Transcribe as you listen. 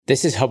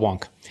This is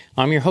Hubwonk.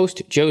 I'm your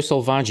host, Joe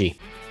Selvaggi.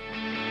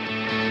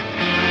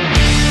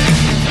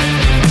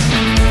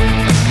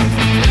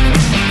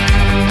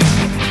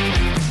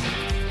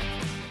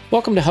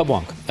 Welcome to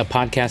Hubwonk, a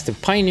podcast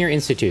of Pioneer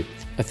Institute,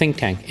 a think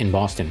tank in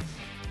Boston.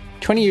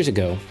 20 years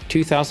ago,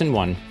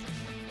 2001,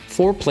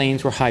 4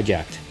 planes were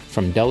hijacked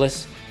from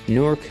Dulles,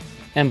 Newark,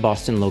 and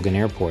Boston Logan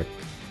Airport.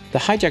 The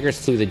hijackers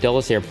flew the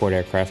Dulles Airport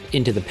aircraft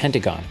into the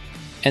Pentagon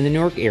and the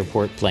Newark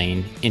Airport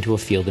plane into a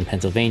field in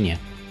Pennsylvania.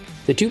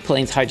 The 2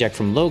 planes hijacked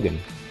from Logan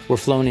were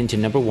flown into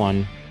number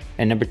 1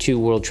 and number 2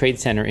 World Trade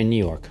Center in New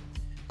York,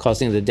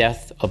 causing the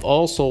death of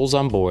all souls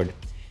on board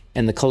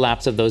and the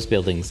collapse of those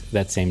buildings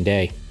that same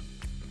day.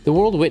 The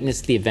world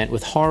witnessed the event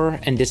with horror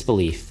and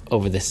disbelief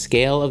over the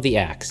scale of the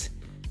acts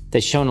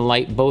that shone a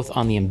light both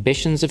on the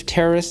ambitions of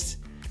terrorists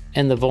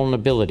and the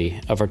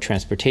vulnerability of our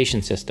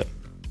transportation system.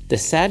 The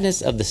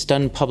sadness of the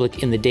stunned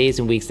public in the days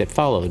and weeks that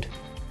followed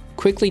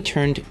quickly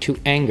turned to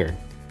anger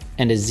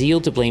and a zeal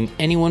to blame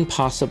anyone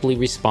possibly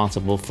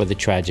responsible for the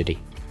tragedy.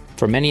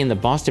 For many in the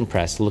Boston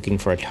press looking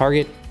for a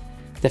target,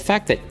 the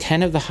fact that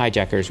 10 of the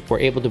hijackers were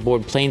able to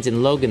board planes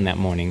in Logan that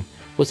morning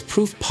was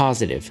proof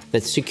positive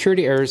that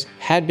security errors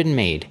had been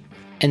made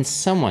and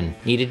someone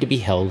needed to be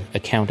held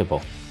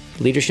accountable.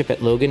 Leadership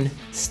at Logan,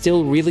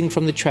 still reeling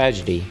from the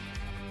tragedy,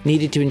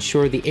 needed to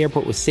ensure the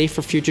airport was safe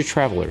for future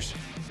travelers,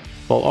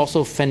 while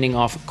also fending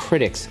off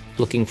critics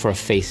looking for a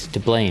face to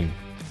blame.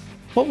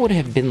 What would it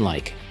have been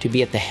like to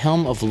be at the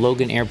helm of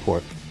Logan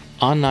Airport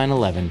on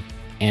 9/11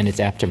 and its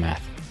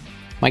aftermath?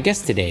 My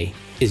guest today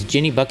is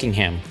Virginia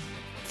Buckingham,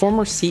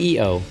 former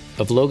CEO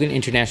of Logan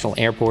International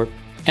Airport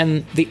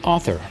and the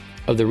author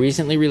of the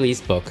recently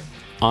released book,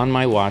 On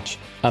My Watch,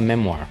 a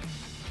Memoir.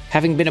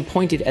 Having been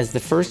appointed as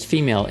the first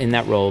female in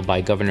that role by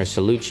Governor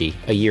Cellucci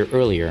a year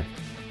earlier,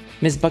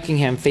 Ms.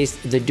 Buckingham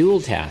faced the dual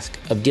task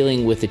of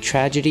dealing with the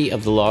tragedy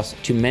of the loss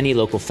to many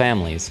local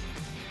families,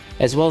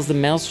 as well as the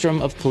maelstrom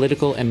of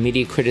political and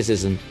media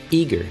criticism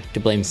eager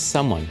to blame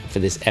someone for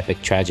this epic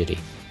tragedy.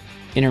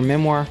 In her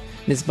memoir,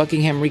 Ms.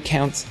 Buckingham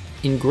recounts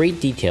in great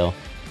detail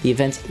the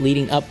events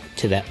leading up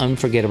to that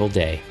unforgettable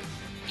day,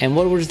 and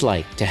what it was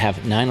like to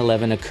have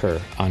 9/11 occur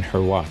on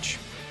her watch.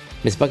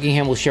 Ms.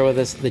 Buckingham will share with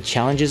us the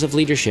challenges of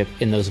leadership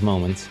in those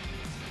moments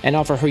and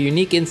offer her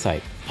unique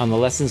insight on the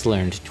lessons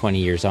learned 20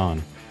 years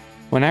on.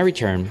 When I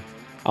return,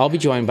 I'll be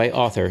joined by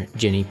author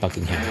Virginia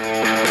Buckingham.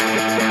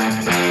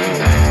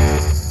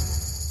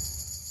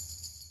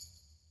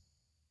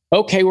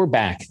 Okay, we're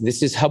back.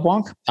 This is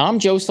Hubwonk. I'm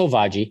Joe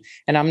Selvaggi,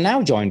 and I'm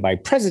now joined by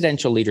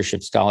presidential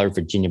leadership scholar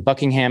Virginia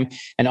Buckingham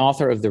and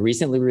author of the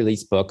recently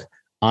released book,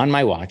 On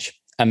My Watch,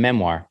 a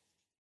Memoir.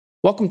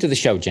 Welcome to the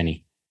show,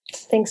 Jenny.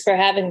 Thanks for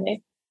having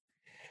me.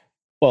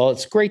 Well,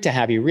 it's great to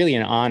have you. Really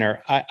an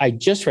honor. I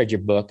just read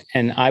your book,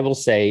 and I will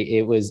say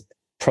it was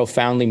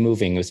profoundly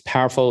moving. It was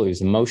powerful. It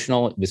was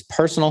emotional. It was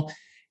personal.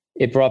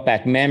 It brought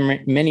back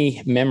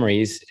many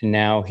memories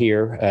now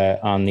here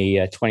on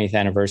the 20th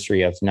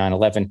anniversary of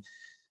 9/11.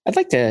 I'd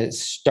like to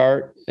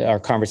start our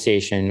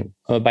conversation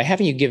by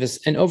having you give us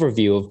an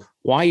overview of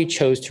why you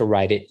chose to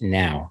write it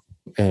now,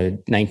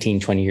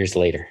 20 years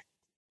later.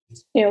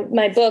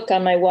 My book,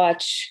 On My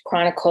Watch,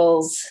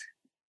 chronicles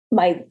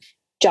my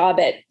job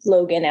at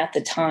Logan at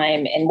the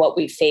time and what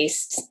we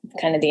faced,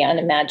 kind of the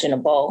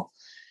unimaginable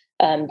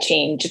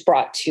change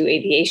brought to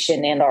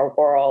aviation and our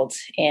world,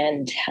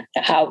 and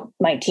how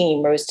my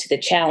team rose to the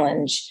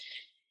challenge.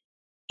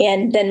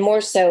 And then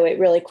more so, it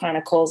really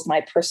chronicles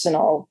my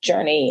personal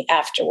journey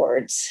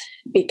afterwards,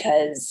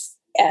 because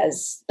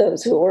as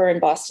those who were in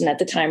Boston at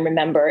the time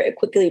remember, it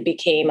quickly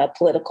became a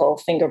political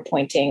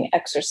finger-pointing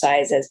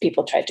exercise as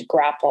people tried to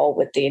grapple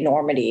with the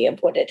enormity of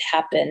what had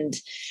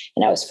happened.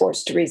 And I was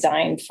forced to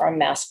resign from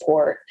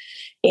MassPort.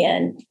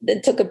 And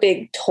it took a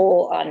big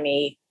toll on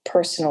me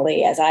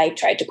personally as I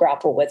tried to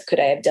grapple with, could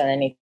I have done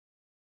anything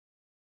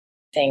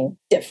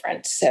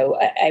different? So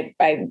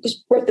I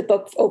wrote the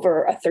book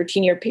over a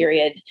 13-year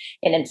period.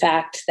 And in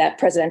fact, that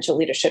Presidential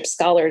Leadership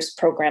Scholars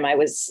Program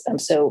I'm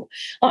so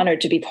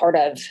honored to be part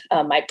of,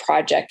 my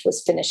project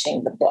was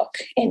finishing the book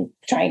and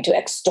trying to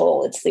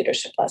extol its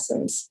leadership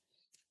lessons.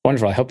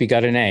 Wonderful. I hope you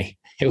got an A.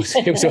 It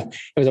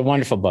was a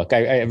wonderful book.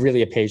 I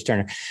really a page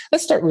turner.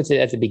 Let's start with it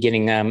at the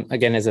beginning.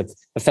 Again, as a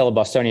fellow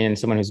Bostonian,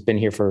 someone who's been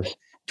here for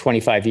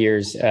 25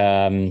 years,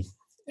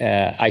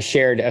 I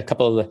shared a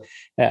couple of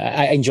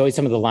I enjoyed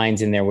some of the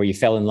lines in there where you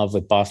fell in love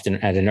with Boston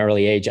at an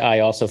early age. I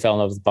also fell in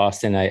love with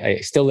Boston. I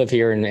still live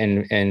here and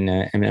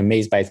am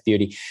amazed by its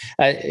beauty.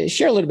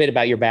 Share a little bit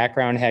about your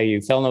background, how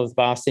you fell in love with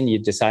Boston. You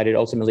decided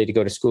ultimately to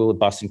go to school at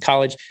Boston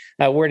College.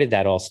 Where did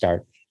that all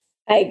start?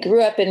 I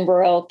grew up in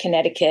rural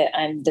Connecticut.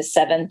 I'm the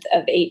 7th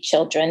of 8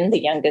 children,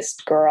 the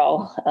youngest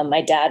girl.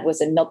 My dad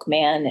was a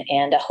milkman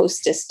and a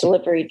hostess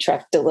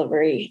truck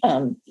delivery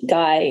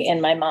guy.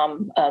 And my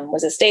mom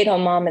was a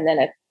stay-at-home mom and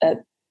then a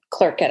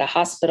clerk at a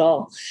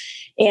hospital.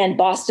 And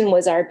Boston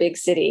was our big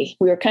city.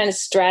 We were kind of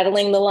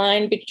straddling the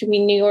line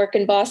between New York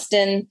and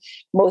Boston.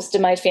 Most of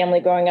my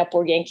family growing up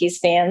were Yankees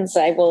fans,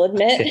 I will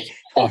admit.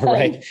 All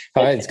right.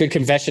 It's a good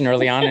confession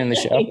early on in the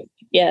show.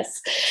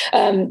 Yes.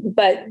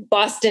 But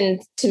Boston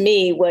to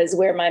me was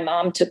where my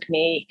mom took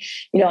me,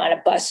 on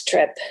a bus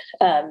trip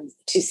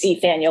to see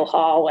Faneuil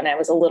Hall when I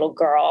was a little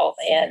girl.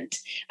 And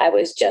I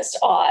was just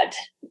awed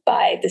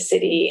by the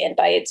city and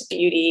by its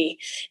beauty.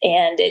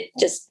 And it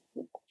just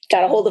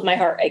got a hold of my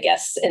heart, I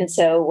guess. And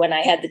so when I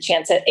had the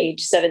chance at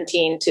age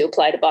 17 to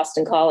apply to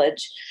Boston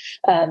College,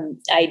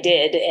 I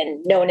did.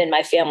 And no one in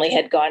my family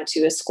had gone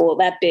to a school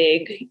that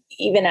big,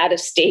 even out of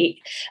state.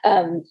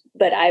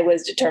 But I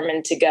was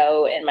determined to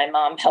go, and my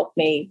mom helped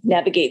me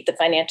navigate the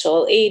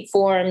financial aid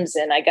forms,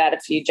 and I got a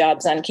few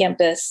jobs on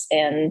campus.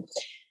 And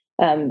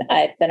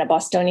I've been a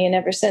Bostonian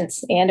ever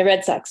since, and a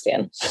Red Sox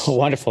fan.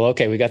 Wonderful.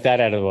 Okay, we got that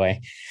out of the way.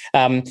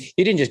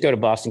 You didn't just go to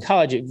Boston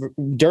College.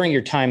 During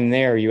your time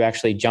there, you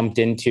actually jumped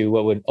into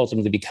what would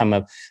ultimately become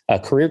a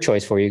career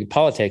choice for you,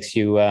 politics.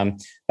 You, I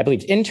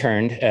believe,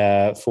 interned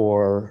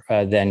for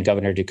then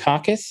Governor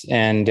Dukakis,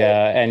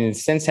 and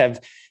since have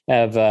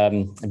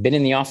been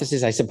in the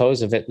offices, I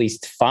suppose, of at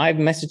least 5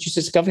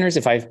 Massachusetts governors,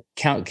 if I've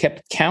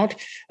kept count.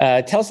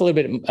 Tell us a little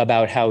bit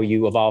about how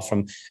you evolved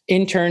from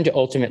intern to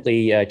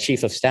ultimately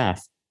chief of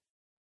staff.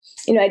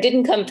 I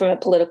didn't come from a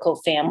political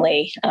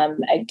family.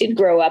 I did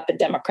grow up a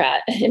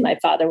Democrat, and my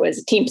father was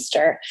a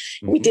Teamster.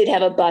 Mm-hmm. We did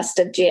have a bust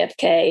of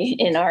JFK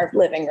in our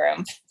living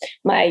room.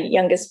 My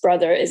youngest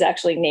brother is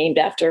actually named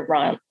after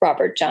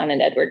Robert, John, and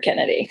Edward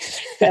Kennedy.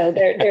 So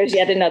there's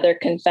yet another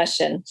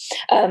confession.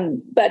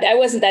 But I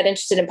wasn't that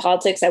interested in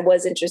politics. I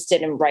was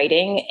interested in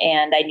writing,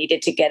 and I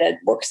needed to get a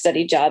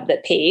work-study job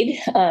that paid,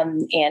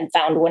 and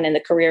found one in the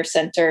Career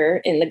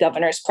Center in the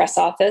governor's press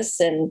office,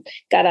 and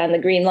got on the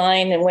Green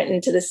Line and went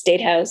into the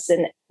State House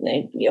and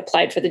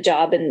applied for the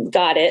job and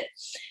got it.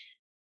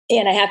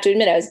 And I have to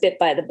admit, I was bit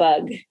by the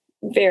bug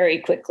very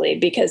quickly,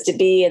 because to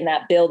be in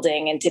that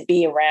building and to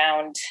be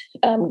around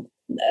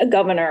a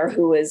governor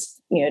who was,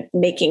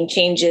 making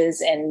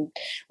changes and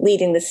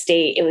leading the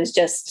state, it was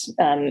just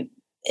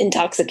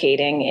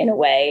intoxicating in a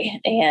way.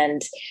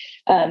 And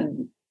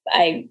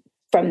I,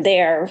 from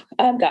there,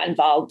 got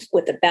involved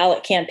with the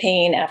ballot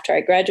campaign after I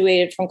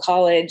graduated from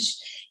college.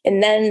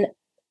 And then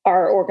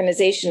our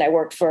organization, I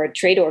worked for a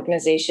trade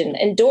organization,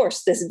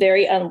 endorsed this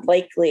very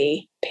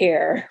unlikely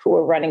pair who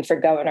were running for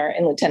governor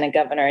and lieutenant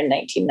governor in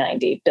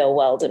 1990, Bill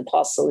Weld and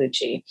Paul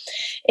Cellucci.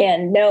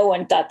 And no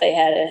one thought they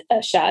had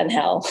a shot in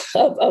hell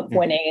of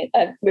winning.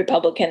 A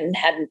Republican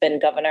hadn't been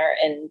governor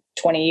in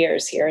 20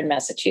 years here in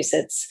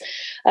Massachusetts.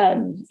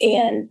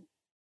 And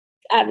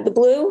out of the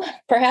blue,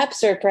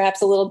 perhaps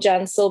a little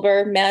John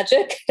Silver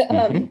magic,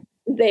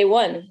 they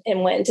won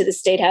and went into the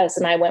State House,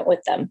 and I went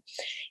with them.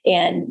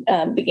 And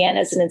began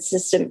as an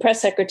assistant press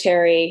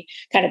secretary,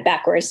 kind of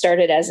back where I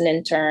started as an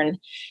intern,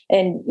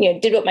 and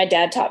did what my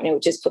dad taught me,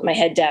 which is put my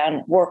head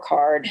down, work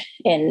hard,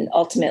 and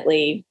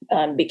ultimately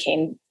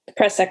became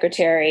press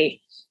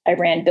secretary. I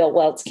ran Bill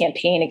Weld's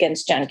campaign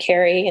against John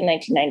Kerry in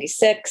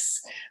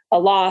 1996, a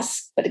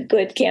loss, but a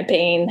good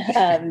campaign.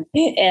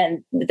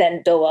 And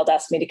then Bill Weld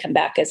asked me to come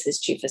back as his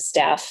chief of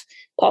staff.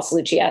 Paul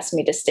Cellucci asked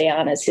me to stay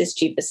on as his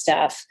chief of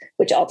staff,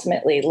 which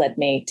ultimately led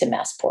me to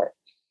MassPort.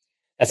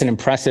 That's an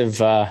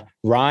impressive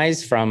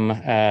rise from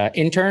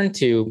intern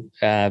to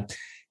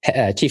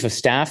chief of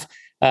staff.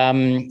 So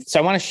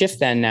I want to shift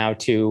then now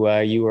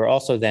to you were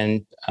also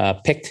then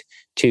picked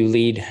to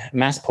lead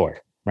MassPort,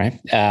 right?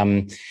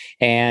 And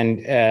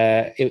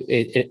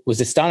it was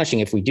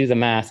astonishing if we do the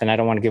math, and I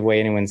don't want to give away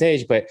anyone's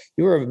age, but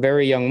you were a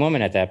very young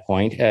woman at that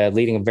point,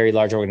 leading a very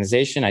large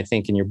organization. I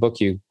think in your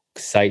book you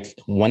cite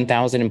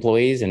 1,000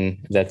 employees,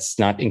 and that's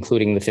not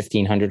including the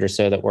 1,500 or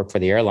so that work for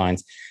the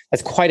airlines.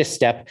 That's quite a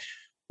step.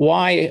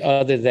 Why,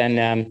 other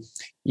than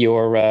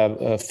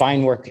your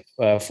fine work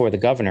for the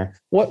governor,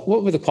 what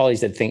were the qualities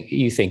that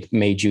you think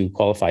made you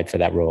qualified for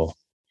that role?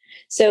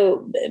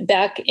 So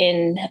back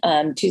in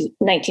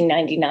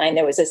 1999,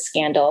 there was a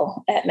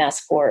scandal at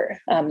MassPort.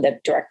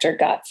 The director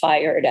got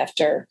fired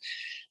after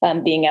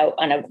being out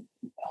on a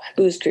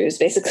booze cruise,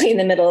 basically in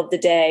the middle of the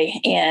day.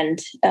 And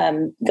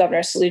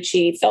Governor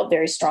Cellucci felt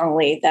very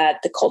strongly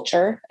that the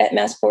culture at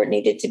MassPort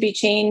needed to be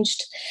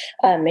changed.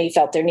 He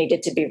felt there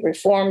needed to be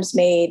reforms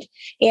made.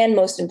 And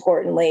most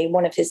importantly,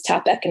 one of his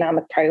top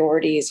economic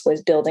priorities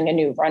was building a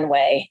new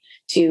runway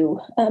to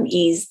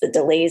ease the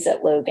delays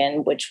at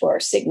Logan, which were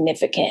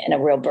significant and a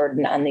real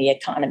burden on the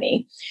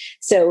economy.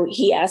 So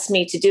he asked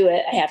me to do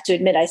it. I have to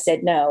admit, I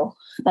said no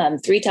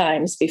 3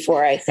 times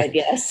before I said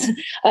yes.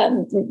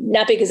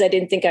 Not because I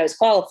didn't think I was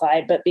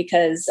qualified, but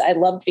because I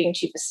loved being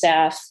chief of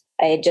staff.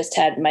 I had just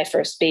had my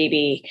first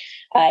baby.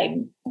 I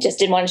just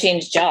didn't want to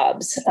change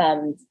jobs.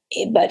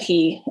 But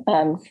he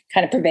kind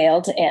of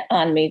prevailed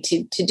on me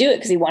to do it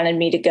because he wanted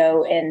me to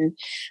go, and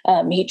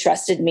he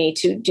trusted me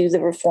to do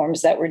the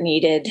reforms that were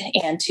needed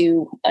and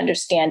to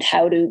understand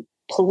how to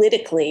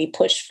politically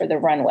push for the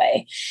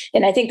runway.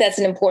 And I think that's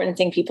an important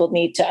thing people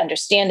need to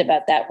understand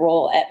about that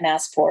role at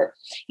MassPort.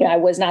 I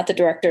was not the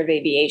director of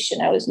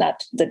aviation. I was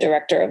not the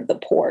director of the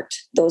port.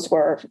 Those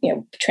were,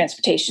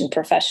 transportation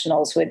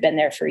professionals who had been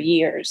there for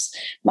years.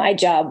 My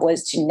job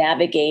was to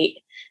navigate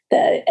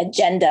the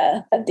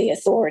agenda of the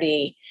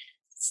authority,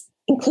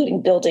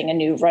 including building a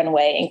new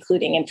runway,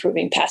 including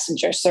improving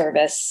passenger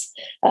service,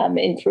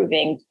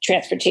 improving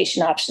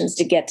transportation options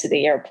to get to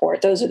the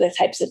airport. Those are the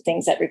types of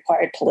things that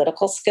required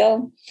political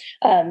skill.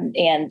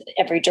 And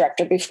every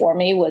director before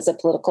me was a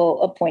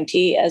political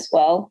appointee as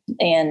well.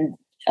 And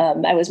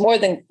I was more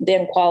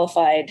than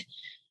qualified.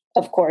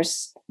 Of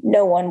course,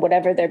 no one,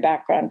 whatever their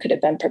background, could have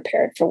been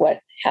prepared for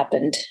what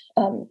happened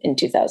in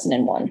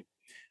 2001.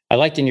 I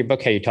liked in your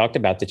book how you talked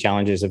about the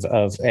challenges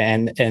of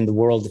and the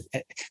world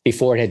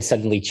before it had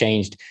suddenly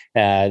changed.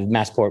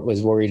 MassPort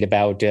was worried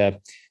about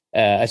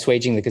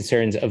assuaging the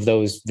concerns of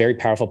those very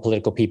powerful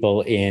political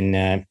people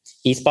in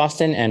East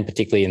Boston and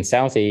particularly in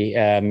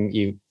Southie.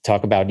 You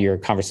talk about your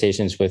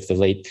conversations with the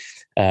late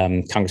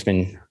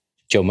Congressman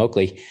Joe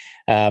Moakley.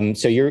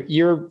 So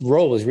your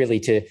role was really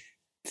to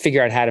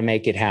figure out how to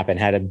make it happen,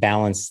 how to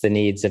balance the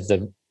needs of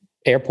the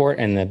airport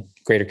and the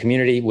greater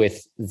community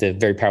with the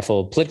very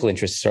powerful political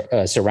interests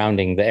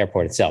surrounding the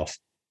airport itself.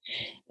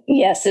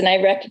 Yes, and I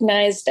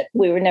recognized that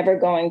we were never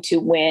going to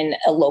win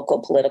a local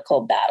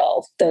political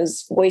battle.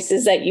 Those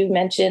voices that you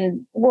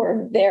mentioned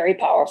were very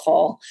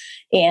powerful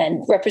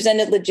and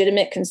represented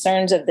legitimate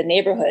concerns of the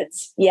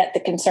neighborhoods, yet the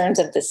concerns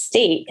of the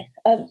state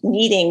of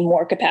needing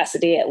more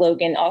capacity at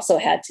Logan also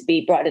had to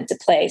be brought into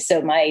play.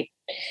 So my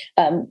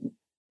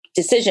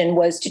decision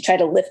was to try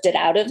to lift it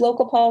out of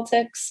local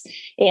politics.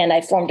 And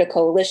I formed a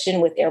coalition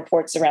with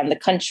airports around the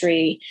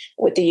country,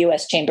 with the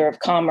U.S. Chamber of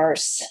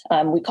Commerce.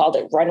 We called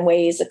it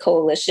Runways, a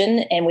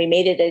coalition, and we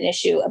made it an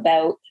issue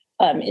about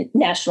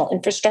national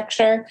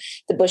infrastructure.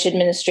 The Bush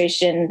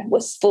administration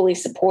was fully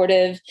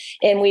supportive,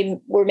 and we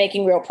were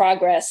making real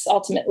progress.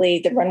 Ultimately,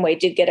 the runway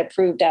did get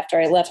approved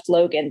after I left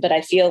Logan, but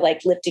I feel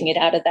like lifting it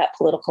out of that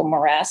political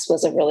morass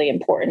was a really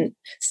important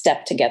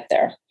step to get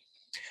there.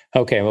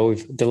 Okay, well,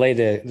 we've delayed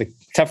the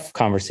tough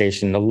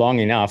conversation long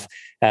enough.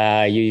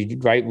 You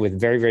write with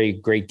very, very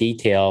great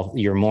detail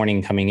your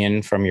morning coming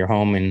in from your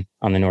home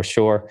on the North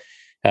Shore,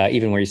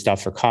 even where you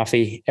stopped for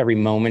coffee, every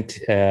moment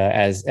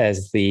as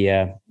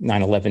the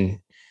 9/11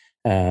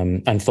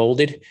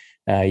 unfolded.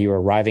 You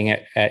were arriving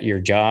at your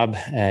job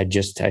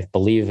just, I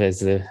believe,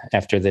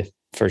 after the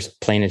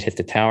first plane had hit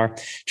the tower,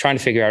 trying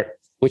to figure out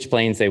which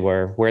planes they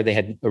were, where they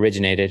had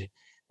originated.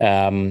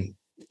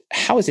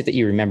 How is it that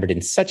you remembered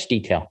in such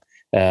detail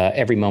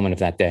every moment of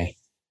that day?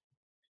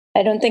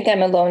 I don't think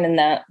I'm alone in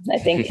that. I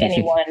think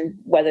anyone,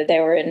 whether they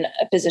were in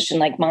a position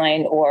like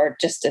mine or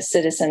just a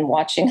citizen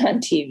watching on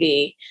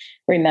TV,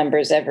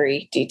 remembers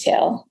every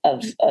detail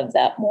of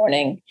that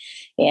morning.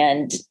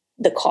 And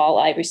the call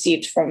I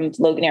received from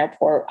Logan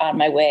Airport on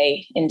my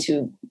way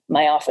into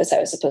my office, I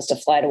was supposed to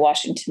fly to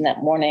Washington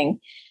that morning,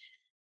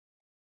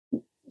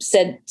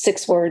 said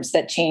 6 words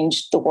that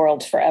changed the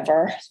world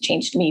forever,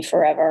 changed me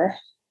forever.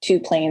 2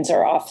 planes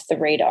are off the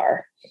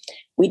radar.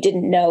 We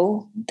didn't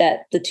know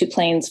that the 2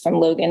 planes from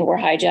Logan were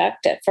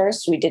hijacked at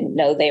first. We didn't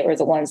know they were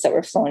the ones that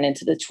were flown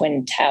into the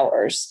Twin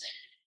Towers.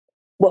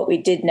 What we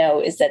did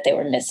know is that they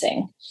were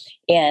missing.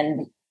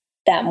 And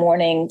that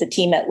morning, the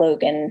team at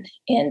Logan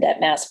and at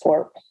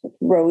MassPort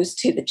rose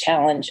to the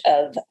challenge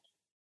of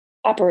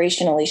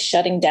operationally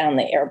shutting down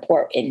the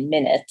airport in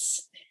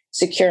minutes,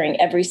 securing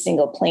every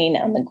single plane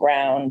on the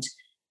ground,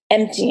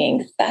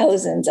 emptying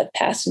thousands of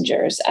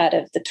passengers out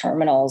of the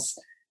terminals,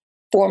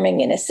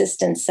 forming an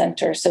assistance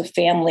center so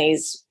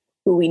families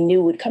who we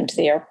knew would come to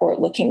the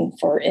airport looking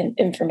for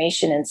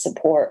information and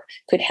support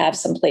could have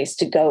some place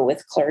to go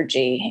with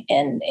clergy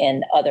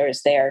and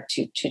others there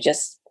to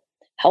just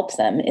help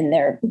them in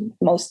their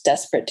most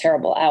desperate,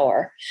 terrible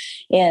hour.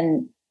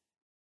 And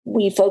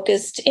we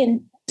focused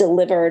and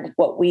delivered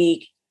what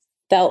we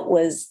felt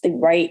was the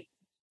right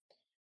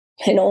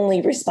and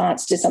only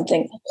response to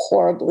something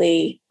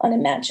horribly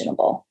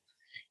unimaginable.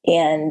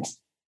 And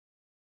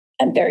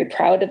I'm very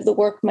proud of the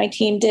work my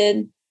team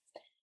did.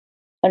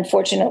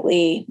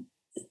 Unfortunately,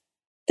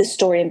 the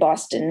story in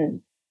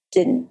Boston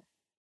didn't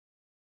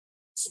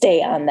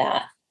stay on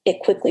that. It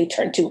quickly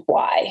turned to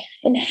why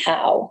and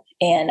how.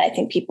 And I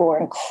think people were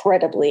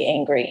incredibly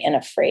angry and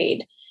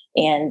afraid.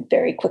 And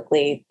very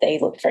quickly, they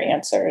looked for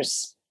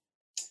answers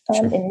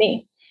in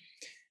me.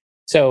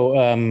 So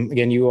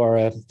again, you are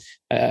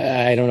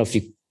I don't know if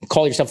you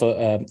call yourself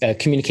a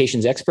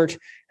communications expert,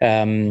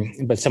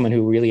 but someone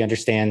who really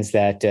understands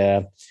that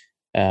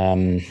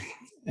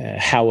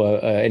how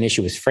an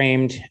issue is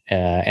framed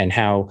and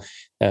how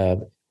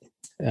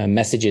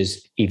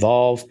messages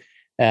evolve.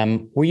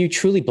 Were you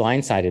truly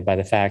blindsided by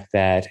the fact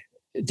that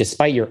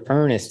despite your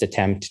earnest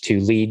attempt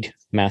to lead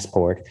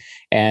MassPort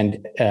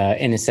and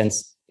in a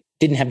sense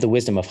didn't have the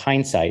wisdom of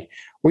hindsight,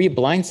 were you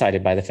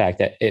blindsided by the fact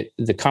that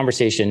the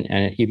conversation,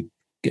 and you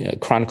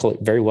chronicle it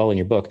very well in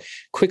your book,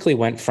 quickly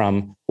went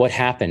from what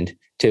happened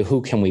to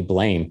who can we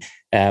blame?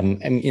 I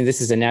mean, this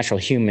is a natural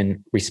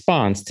human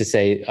response to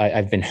say,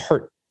 I've been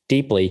hurt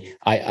deeply.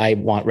 I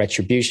want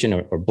retribution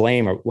or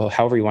blame, or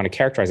however you want to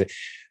characterize it.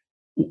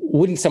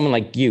 Wouldn't someone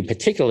like you,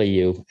 particularly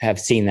you, have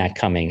seen that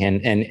coming? And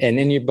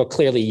in your book,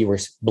 clearly you were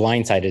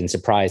blindsided and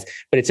surprised,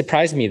 but it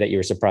surprised me that you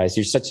were surprised.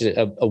 You're such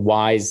a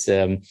wise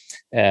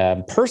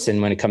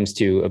person when it comes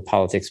to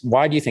politics.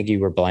 Why do you think you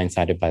were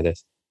blindsided by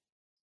this?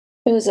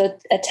 It was an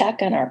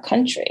attack on our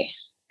country.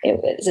 It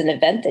was an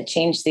event that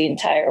changed the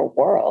entire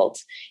world.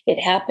 It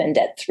happened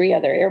at 3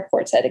 other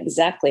airports at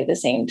exactly the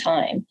same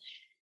time.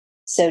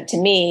 So to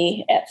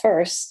me, at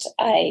first,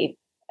 I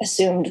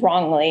assumed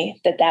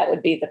wrongly that that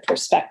would be the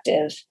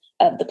perspective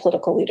of the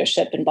political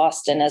leadership in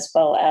Boston as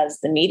well as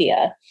the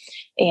media.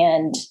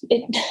 And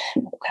it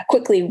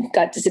quickly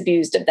got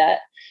disabused of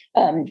that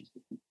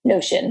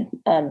notion.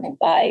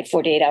 By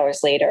 48 hours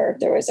later,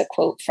 there was a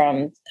quote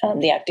from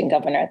the acting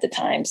governor at the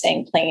time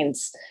saying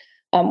planes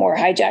were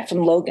hijacked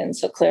from Logan.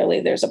 So clearly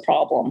there's a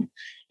problem,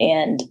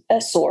 and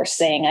a source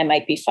saying I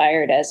might be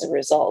fired as a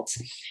result.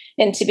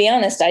 And to be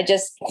honest, I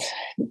just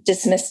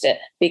dismissed it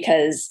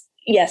because,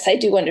 yes, I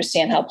do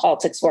understand how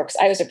politics works.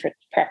 I was a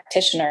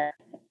practitioner.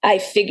 I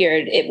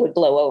figured it would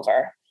blow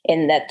over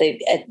and that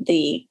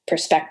the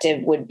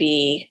perspective would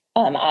be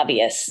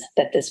obvious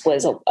that this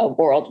was a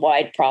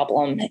worldwide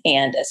problem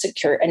and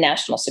a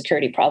national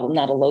security problem,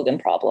 not a Logan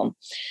problem.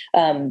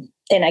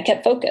 And I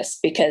kept focused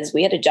because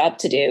we had a job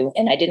to do,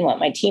 and I didn't want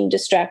my team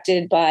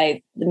distracted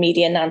by the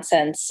media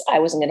nonsense. I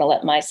wasn't going to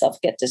let myself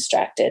get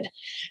distracted.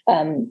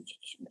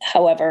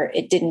 However,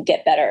 it didn't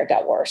get better; it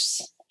got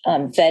worse.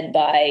 Fed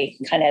by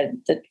kind of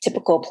the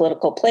typical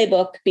political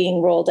playbook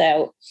being rolled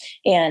out,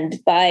 and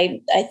by,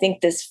 I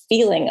think, this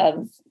feeling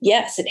of,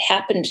 yes, it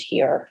happened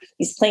here.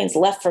 These planes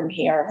left from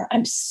here.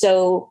 I'm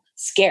so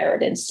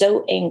scared and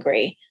so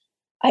angry.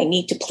 I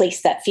need to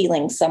place that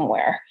feeling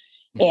somewhere.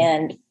 Mm-hmm.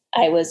 And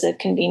I was a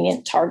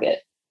convenient target.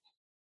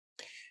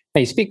 Now,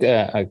 you speak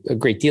a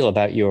great deal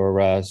about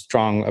your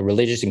strong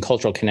religious and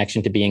cultural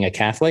connection to being a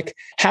Catholic.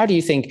 How do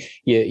you think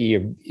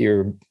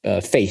your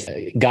faith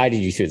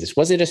guided you through this?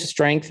 Was it a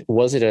strength?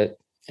 Was it,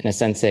 in a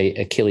sense, a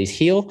Achilles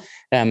heel?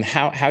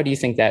 How do you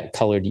think that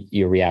colored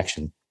your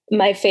reaction?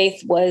 My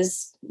faith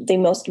was the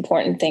most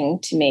important thing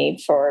to me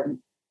for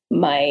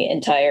my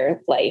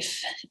entire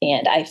life.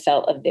 And I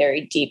felt a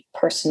very deep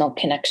personal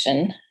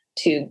connection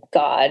to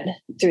God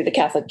through the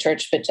Catholic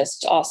Church, but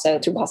just also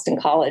through Boston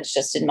College,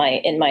 just in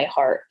my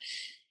heart.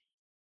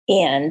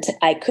 And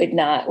I could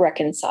not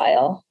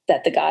reconcile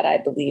that the God I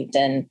believed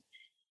in,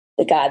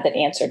 the God that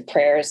answered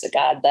prayers, the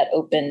God that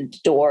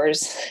opened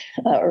doors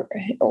or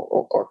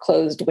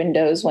closed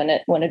windows when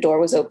a door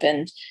was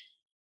opened,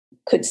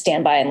 could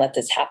stand by and let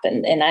this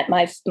happen. And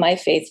my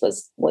faith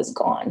was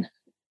gone.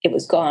 It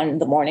was gone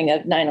the morning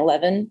of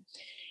 9/11,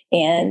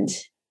 and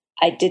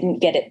I didn't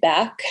get it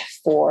back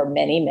for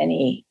many,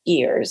 many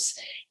years.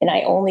 And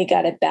I only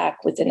got it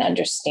back with an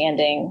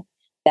understanding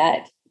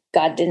that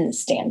God didn't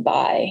stand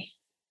by,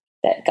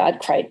 that God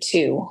cried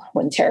too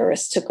when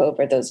terrorists took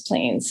over those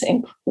planes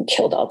and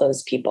killed all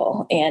those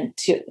people. And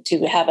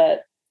to have a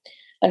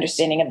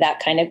understanding of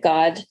that kind of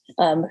God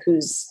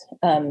who's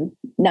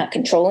not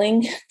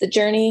controlling the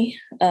journey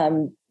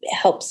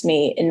helps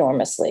me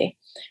enormously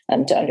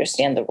to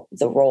understand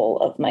the role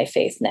of my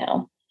faith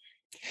now.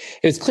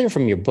 It was clear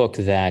from your book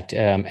that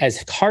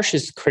as harsh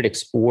as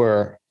critics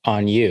were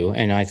on you,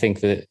 and I think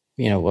that,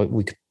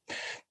 we could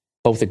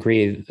both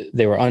agree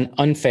they were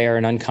unfair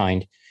and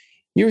unkind,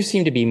 you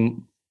seem to be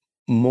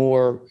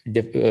more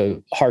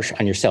harsh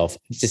on yourself,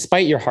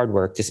 despite your hard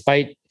work,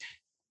 despite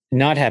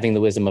not having the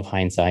wisdom of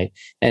hindsight,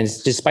 and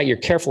despite your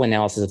careful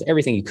analysis of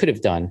everything you could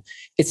have done.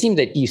 It seemed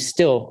that you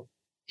still,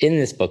 in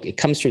this book, it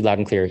comes through loud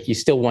and clear, you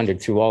still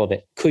wondered through all of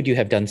it, could you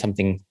have done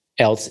something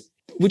else?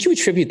 Would you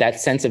attribute that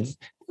sense of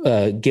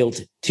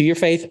guilt to your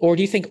faith, or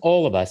do you think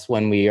all of us,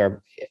 when we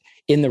are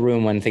in the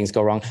room when things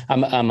go wrong?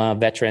 I'm a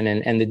veteran,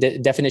 and the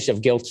definition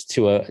of guilt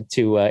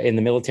to in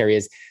the military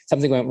is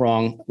something went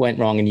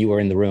wrong, and you were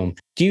in the room.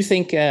 Do you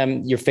think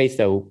your faith,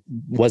 though,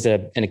 was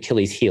an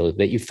Achilles heel,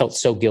 that you felt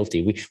so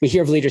guilty? We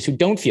hear of leaders who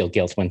don't feel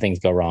guilt when things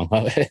go wrong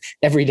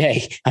every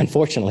day,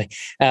 unfortunately.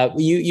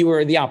 You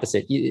were the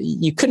opposite.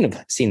 You couldn't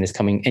have seen this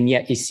coming, and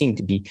yet you seem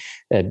to be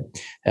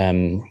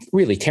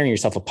really tearing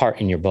yourself apart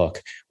in your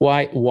book.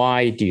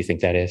 Why do you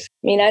think that is?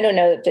 I mean, I don't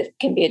know if it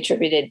can be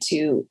attributed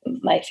to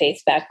my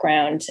faith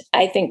background.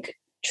 I think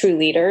true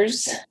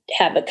leaders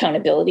have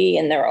accountability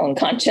in their own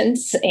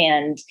conscience,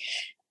 and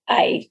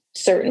I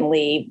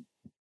certainly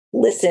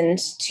listened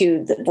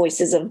to the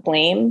voices of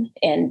blame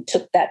and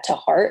took that to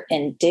heart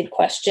and did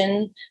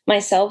question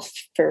myself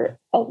for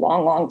a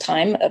long, long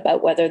time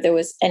about whether there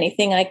was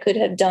anything I could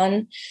have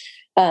done.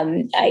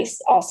 I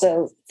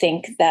also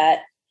think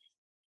that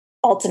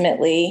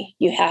ultimately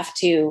you have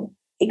to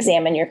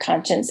examine your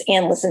conscience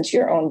and listen to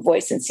your own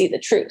voice and see the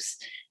truth.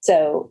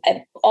 So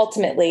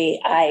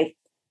ultimately, I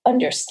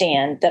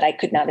understand that I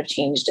could not have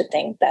changed a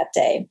thing that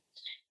day.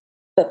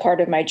 But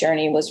part of my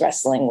journey was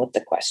wrestling with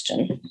the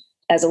question.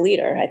 As a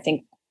leader, I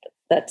think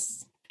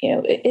that's,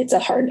 it's a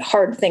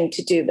hard thing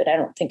to do, but I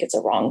don't think it's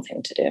a wrong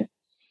thing to do.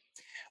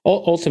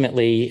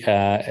 Ultimately,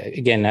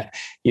 again,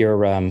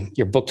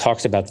 your book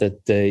talks about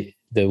the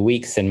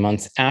weeks and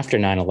months after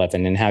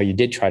 9/11 and how you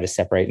did try to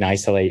separate and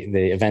isolate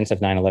the events of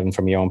 9/11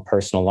 from your own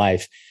personal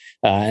life.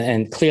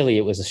 And clearly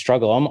it was a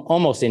struggle,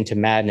 almost into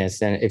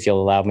madness, and if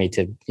you'll allow me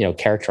to,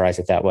 characterize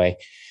it that way.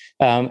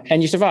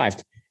 And you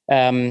survived.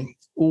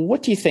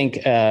 What do you think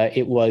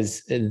it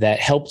was that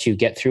helped you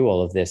get through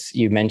all of this?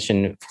 You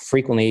mentioned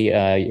frequently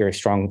your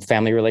strong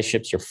family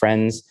relationships, your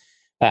friends.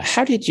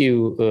 How did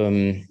you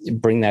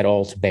bring that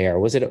all to bear?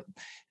 Was it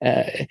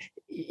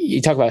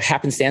you talk about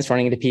happenstance,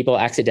 running into people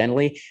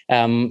accidentally?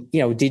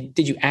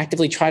 Did you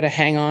actively try to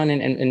hang on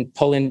and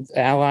pull in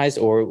allies,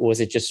 or was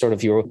it just sort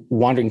of you were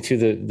wandering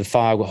through the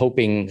fog,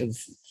 hoping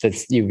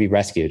that you'd be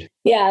rescued?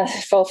 Yeah.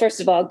 Well, first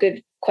of all,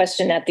 good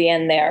question at the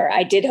end there.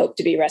 I did hope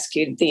to be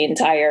rescued the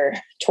entire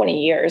 20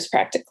 years,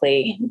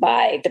 practically,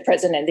 by the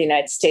president of the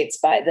United States,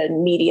 by the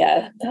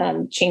media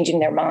changing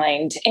their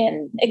mind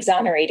and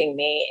exonerating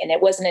me. And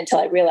it wasn't until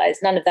I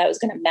realized none of that was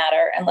going to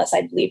matter unless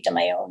I believed in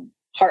my own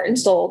heart and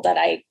soul that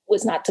I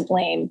was not to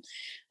blame.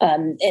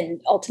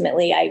 And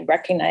ultimately, I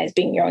recognize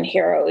being your own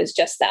hero is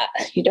just that.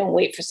 You don't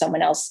wait for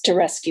someone else to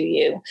rescue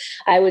you.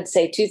 I would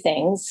say two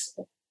things.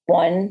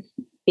 One,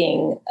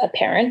 being a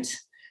parent.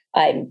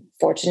 I'm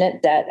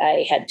fortunate that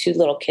I had two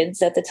little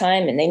kids at the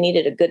time and they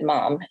needed a good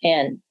mom.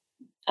 And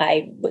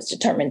I was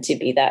determined to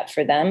be that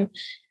for them.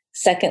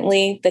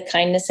 Secondly, the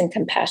kindness and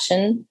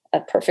compassion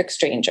of perfect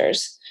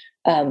strangers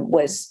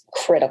was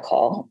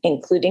critical,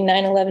 including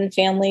 9/11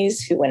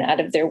 families who went out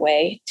of their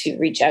way to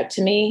reach out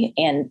to me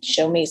and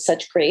show me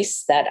such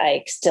grace that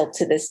I still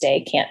to this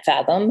day can't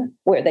fathom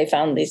where they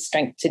found the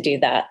strength to do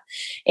that.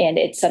 And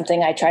it's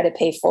something I try to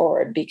pay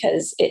forward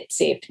because it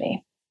saved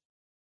me.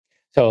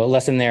 So a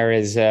lesson there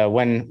is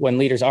when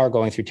leaders are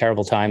going through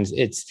terrible times,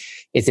 it's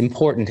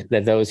important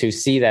that those who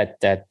see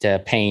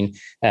that pain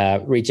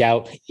reach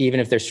out, even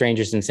if they're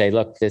strangers, and say,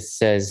 "Look, this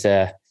says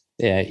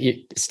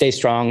stay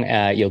strong.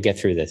 You'll get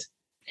through this."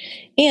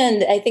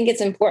 And I think it's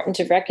important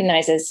to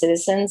recognize as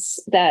citizens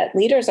that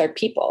leaders are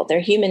people; they're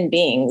human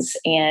beings,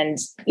 and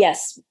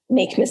yes,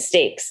 make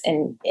mistakes,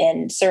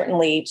 and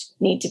certainly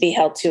need to be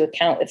held to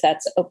account if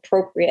that's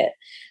appropriate.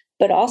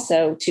 But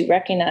also to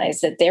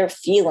recognize that they're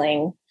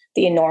feeling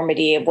the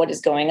enormity of what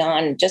is going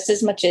on just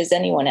as much as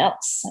anyone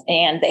else.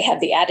 And they have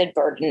the added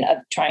burden of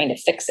trying to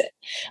fix it.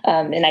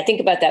 And I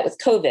think about that with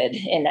COVID.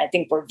 And I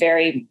think we're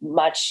very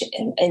much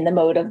in the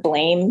mode of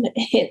blame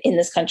in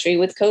this country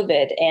with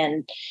COVID,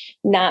 and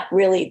not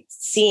really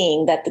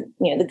seeing that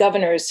the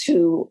governors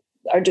who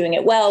are doing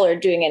it well or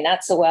doing it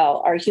not so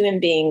well are human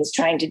beings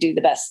trying to do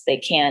the best they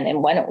can.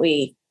 And why don't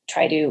we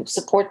try to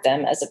support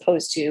them as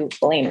opposed to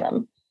blame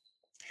them?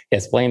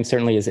 Yes, blame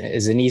certainly is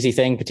an easy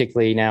thing,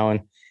 particularly now.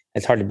 And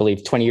it's hard to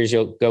believe 20 years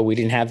ago, we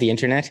didn't have the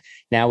internet.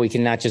 Now we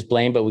can not just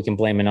blame, but we can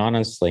blame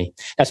anonymously.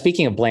 Now,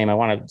 speaking of blame, I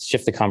want to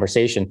shift the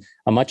conversation.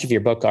 Much of your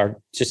book are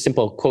just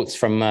simple quotes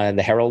from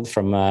the Herald,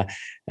 from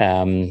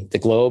the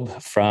Globe,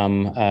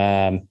 from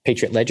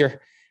Patriot Ledger,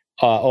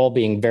 all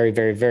being very,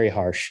 very, very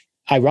harsh.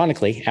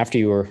 Ironically, after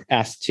you were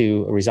asked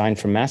to resign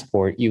from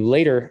MassPort,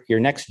 your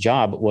next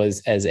job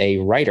was as a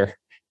writer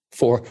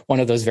for one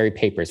of those very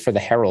papers, for the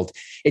Herald.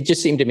 It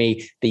just seemed to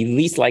me the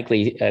least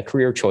likely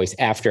career choice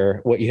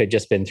after what you had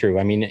just been through.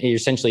 I mean, you're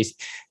essentially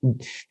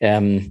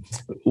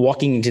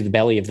walking into the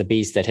belly of the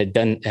beast that had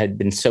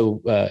been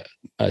so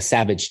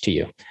savage to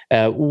you.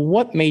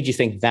 What made you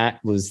think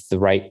that was the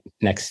right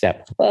next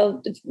step?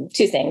 Well,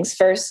 two things.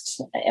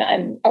 First,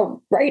 I'm a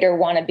writer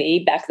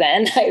wannabe back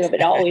then. I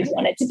had always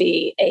wanted to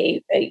be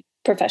a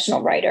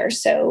professional writer.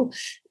 So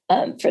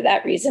for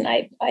that reason,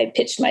 I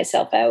pitched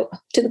myself out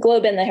to the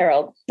Globe and the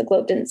Herald. The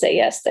Globe didn't say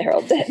yes, the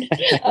Herald did.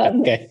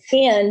 Okay.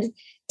 And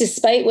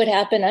despite what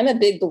happened, I'm a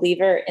big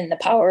believer in the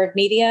power of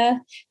media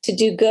to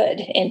do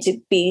good and to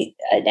be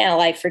an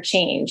ally for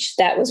change.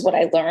 That was what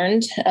I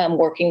learned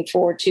working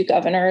for two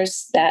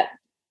governors that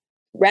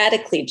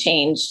radically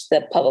changed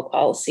the public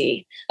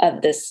policy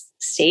of this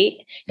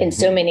state in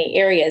so many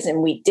areas.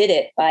 And we did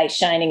it by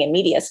shining a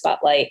media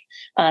spotlight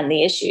on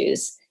the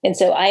issues. And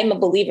so I'm a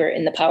believer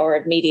in the power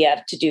of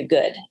media to do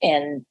good.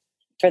 And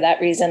for that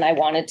reason, I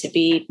wanted to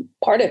be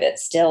part of it,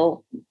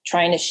 still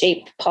trying to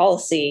shape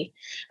policy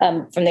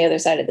from the other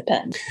side of the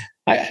pen.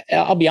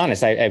 I'll be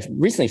honest. I've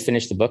recently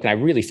finished the book, and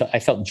I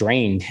felt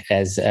drained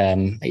as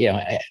a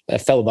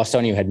fellow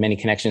Bostonian who had many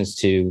connections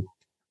to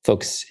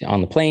folks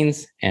on the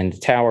plains and the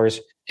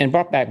towers, and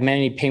brought back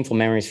many painful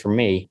memories for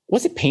me.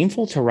 Was it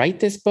painful to write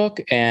this book,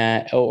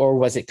 or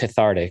was it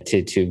cathartic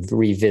to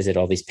revisit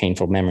all these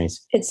painful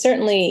memories? It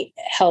certainly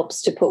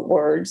helps to put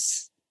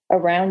words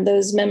around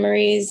those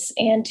memories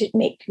and to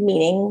make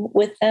meaning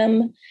with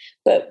them.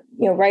 But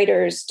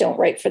writers don't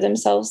write for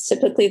themselves.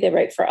 Typically, they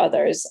write for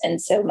others.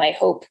 And so my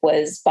hope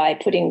was by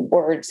putting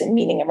words and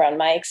meaning around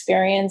my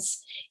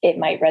experience, it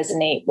might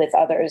resonate with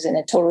others in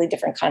a totally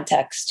different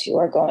context who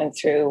are going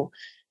through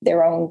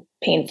their own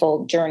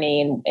painful journey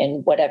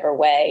in whatever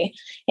way,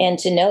 and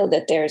to know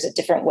that there's a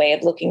different way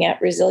of looking at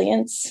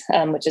resilience,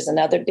 which is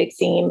another big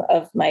theme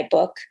of my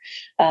book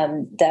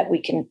that we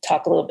can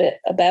talk a little bit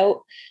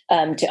about,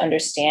 to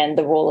understand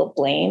the role of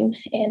blame,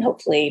 and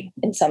hopefully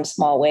in some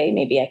small way,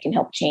 maybe I can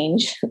help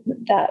change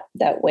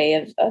that way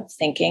of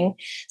thinking.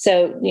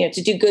 So,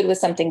 to do good with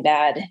something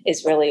bad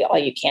is really all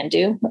you can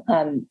do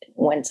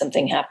when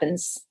something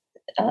happens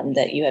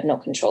that you have no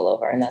control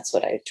over. And that's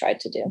what I tried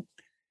to do.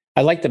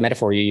 I like the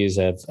metaphor you use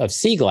of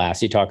sea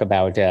glass. You talk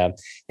about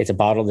it's a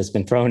bottle that's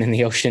been thrown in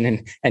the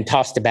ocean and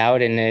tossed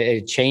about, and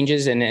it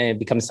changes and it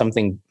becomes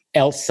something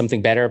else,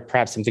 something better,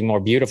 perhaps something more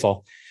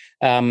beautiful.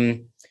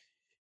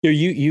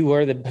 You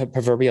were the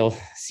proverbial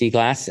sea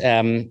glass.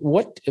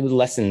 What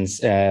lessons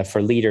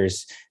for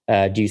leaders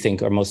do you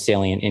think are most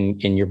salient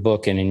in your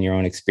book and in your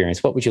own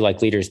experience? What would you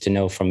like leaders to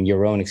know from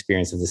your own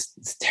experience of this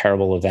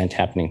terrible event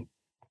happening?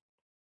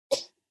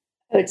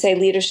 I would say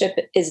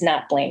leadership is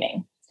not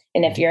blaming.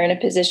 And if you're in a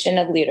position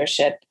of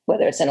leadership,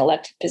 whether it's an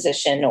elected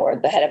position or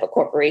the head of a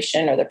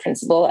corporation or the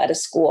principal at a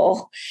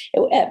school,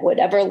 at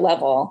whatever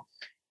level,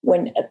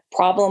 when a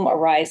problem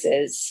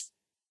arises,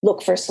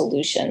 look for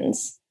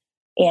solutions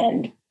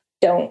and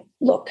don't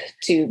look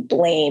to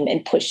blame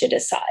and push it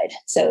aside.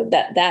 So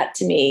that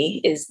to me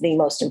is the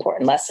most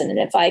important lesson. And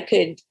if I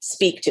could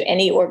speak to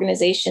any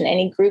organization,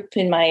 any group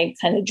in my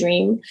kind of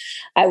dream,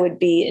 I would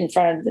be in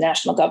front of the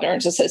National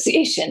Governors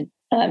Association,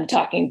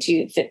 talking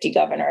to 50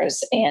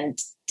 governors and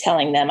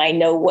telling them, I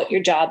know what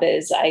your job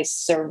is. I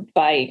served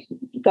by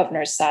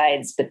governors'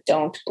 sides, but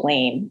don't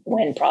blame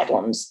when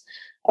problems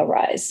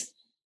arise.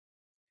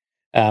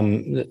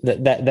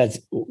 That's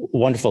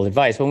wonderful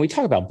advice. When we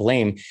talk about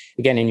blame,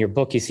 again, in your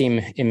book, you seem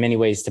in many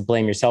ways to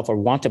blame yourself or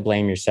want to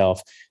blame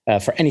yourself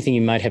for anything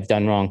you might have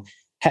done wrong.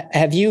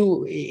 Have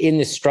you, in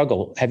this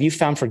struggle, have you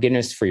found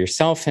forgiveness for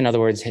yourself? In other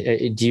words,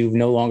 do you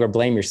no longer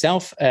blame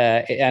yourself?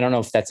 I don't know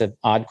if that's an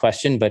odd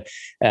question, but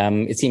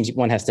it seems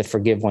one has to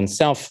forgive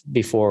oneself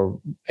before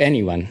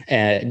anyone.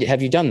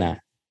 Have you done that?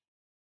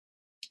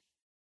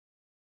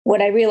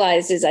 What I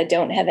realized is I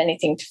don't have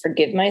anything to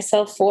forgive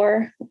myself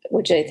for,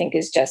 which I think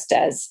is just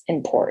as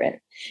important.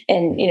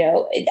 And,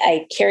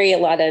 I carry a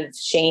lot of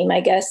shame,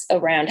 I guess,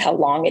 around how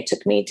long it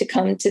took me to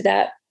come to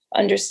that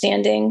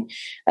understanding.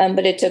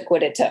 But it took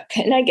what it took.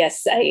 And I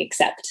guess I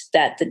accept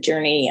that the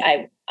journey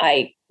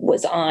I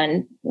was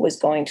on was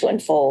going to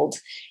unfold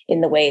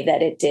in the way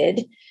that it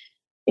did.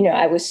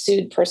 I was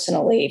sued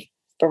personally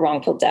for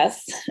wrongful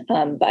death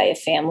by a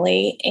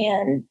family.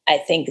 And I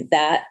think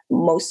that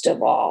most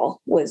of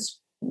all was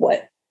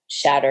what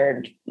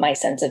shattered my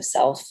sense of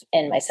self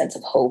and my sense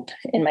of hope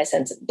and my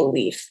sense of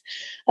belief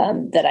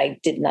that I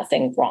did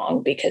nothing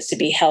wrong, because to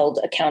be held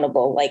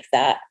accountable like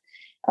that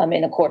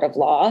in a court of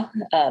law,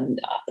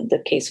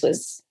 the case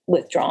was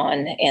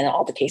withdrawn and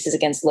all the cases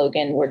against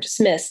Logan were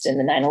dismissed, and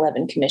the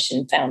 9/11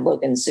 Commission found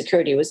Logan's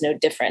security was no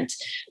different.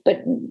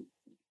 But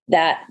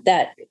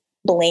that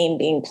blame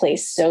being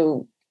placed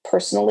so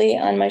personally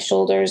on my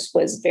shoulders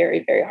was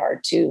very, very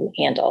hard to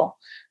handle.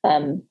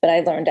 But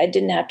I learned I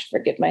didn't have to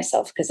forgive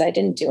myself because I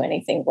didn't do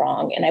anything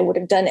wrong. And I would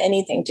have done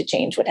anything to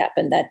change what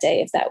happened that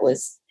day if that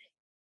was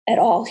at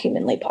all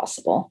humanly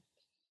possible.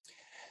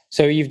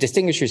 So you've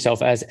distinguished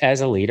yourself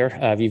as a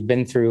leader. You've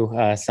been through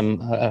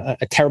a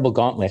terrible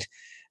gauntlet.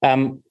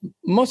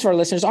 Most of our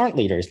listeners aren't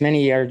leaders.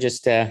 Many are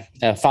just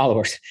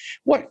followers.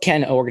 What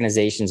can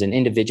organizations and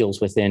individuals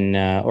within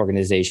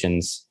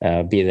organizations,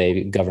 be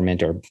they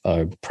government or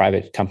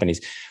private companies,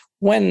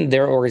 when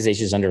their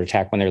organization is under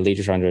attack, when their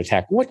leaders are under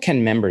attack, what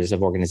can members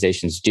of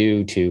organizations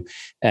do to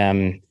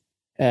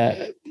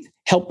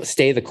help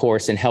stay the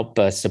course and help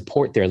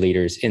support their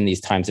leaders in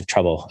these times of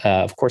trouble?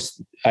 Of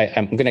course,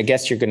 I'm going to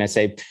guess you're going to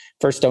say,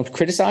 first, don't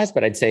criticize,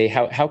 but I'd say,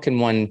 how can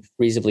one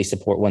reasonably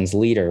support one's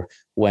leader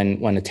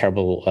when a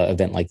terrible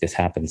event like this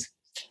happens?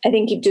 I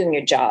think keep doing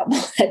your job.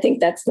 I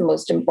think that's the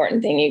most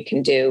important thing you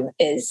can do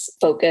is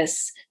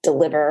focus,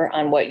 deliver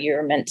on what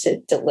you're meant to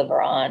deliver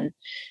on.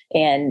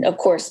 And of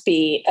course,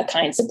 be a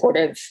kind,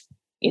 supportive,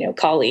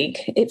 colleague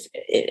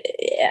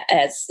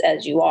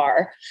as you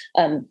are,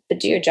 but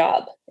do your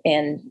job.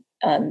 And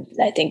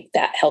I think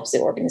that helps the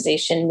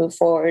organization move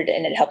forward,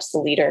 and it helps the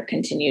leader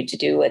continue to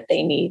do what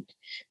they need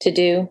to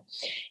do.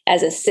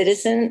 As a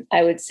citizen,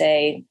 I would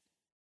say,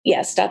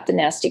 stop the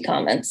nasty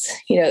comments.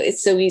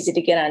 It's so easy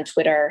to get on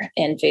Twitter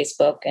and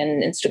Facebook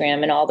and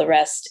Instagram and all the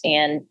rest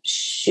and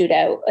shoot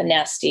out a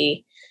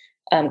nasty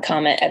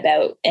comment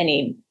about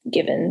any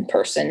given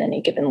person,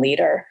 any given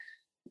leader.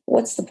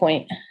 What's the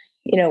point?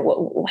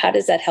 How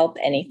does that help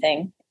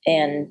anything?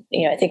 And,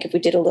 I think if we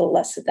did a little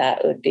less of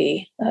that, it would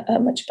be a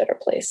much better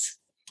place.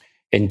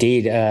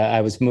 Indeed.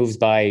 I was moved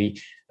by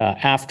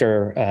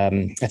after, I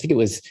think it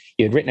was,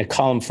 you had written a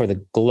column for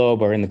the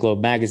Globe or in the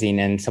Globe magazine,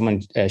 and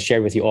someone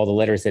shared with you all the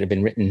letters that had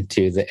been written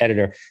to the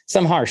editor,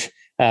 some harsh,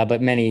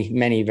 but many,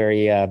 many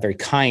very, very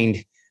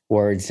kind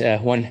words.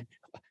 One,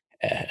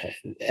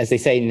 as they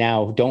say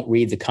now, don't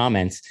read the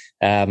comments,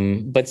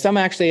 but some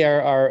actually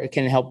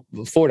can help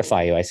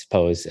fortify you, I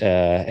suppose,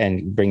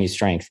 and bring you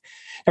strength.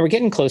 Now we're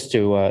getting close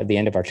to the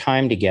end of our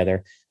time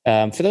together.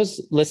 For those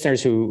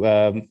listeners who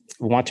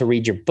want to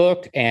read your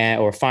book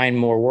or find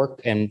more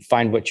work and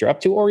find what you're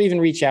up to, or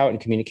even reach out and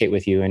communicate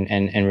with you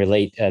and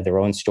relate their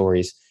own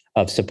stories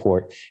of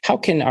support, how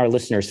can our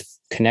listeners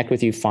connect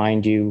with you,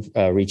 find you,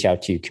 reach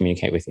out to you,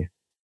 communicate with you?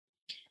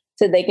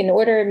 So they can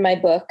order my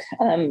book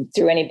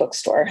through any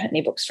bookstore.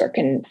 Any bookstore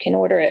can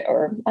order it,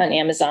 or on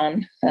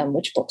Amazon,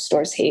 which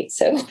bookstores hate.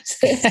 So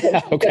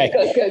okay.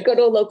 Go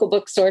to a local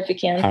bookstore if you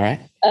can. All right.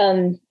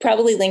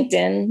 Probably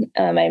LinkedIn.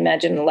 I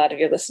imagine a lot of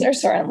your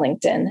listeners are on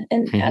LinkedIn,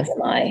 and as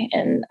am I.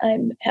 And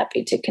I'm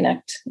happy to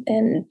connect.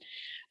 And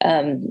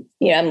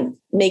I'm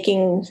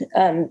making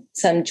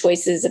some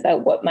choices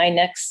about what my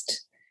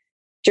next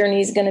journey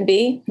is going to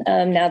be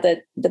now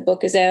that the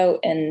book is out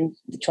and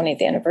the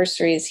 20th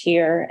anniversary is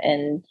here.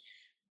 And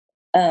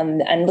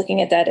I'm looking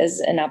at that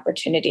as an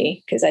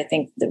opportunity, because I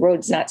think the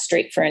road's not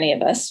straight for any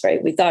of us,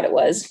 right? We thought it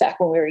was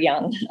back when we were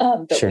young,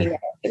 but Sure. we know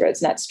the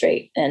road's not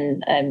straight,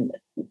 and I'm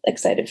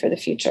excited for the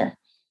future.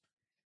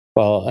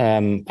 Well,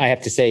 I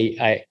have to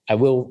say, I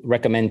will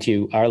recommend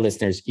to our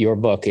listeners your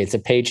book. It's a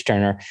page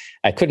turner.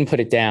 I couldn't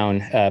put it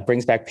down.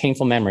 Brings back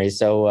painful memories.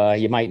 So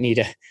you might need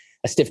a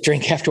stiff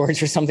drink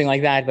afterwards or something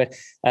like that. But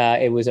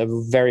it was a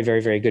very, very,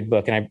 very good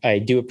book. And I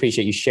do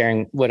appreciate you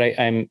sharing what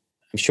I'm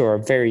sure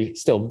are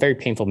still very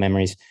painful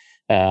memories,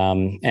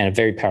 and a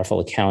very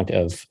powerful account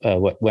of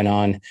what went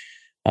on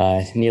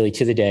nearly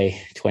to the day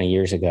 20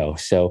 years ago.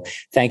 So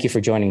thank you for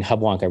joining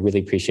Hubwonk. I really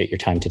appreciate your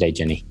time today,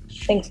 Ginny.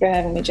 Thanks for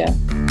having me, Joe.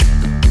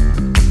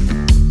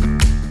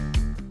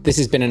 This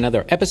has been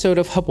another episode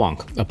of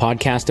Hubwonk, a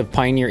podcast of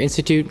Pioneer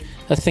Institute,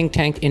 a think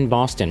tank in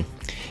Boston.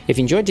 If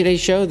you enjoyed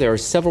today's show, there are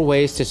several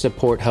ways to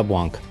support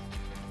Hubwonk.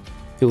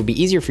 It would be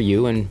easier for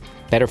you and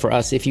better for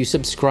us if you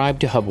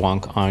subscribe to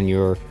Hubwonk on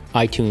your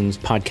iTunes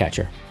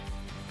podcatcher.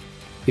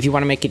 If you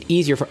want to make it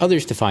easier for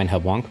others to find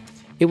Hubwonk,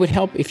 it would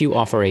help if you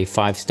offer a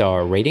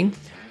 5-star rating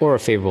or a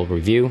favorable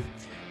review.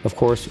 Of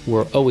course,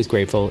 we're always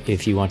grateful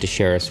if you want to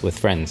share us with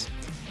friends.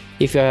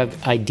 If you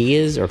have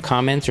ideas or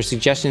comments or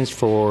suggestions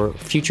for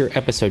future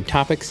episode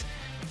topics,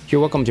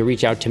 you're welcome to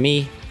reach out to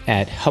me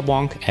at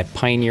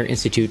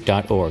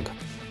hubwonk@pioneerinstitute.org.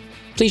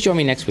 Please join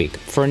me next week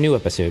for a new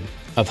episode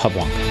of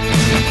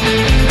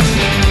Hubwonk.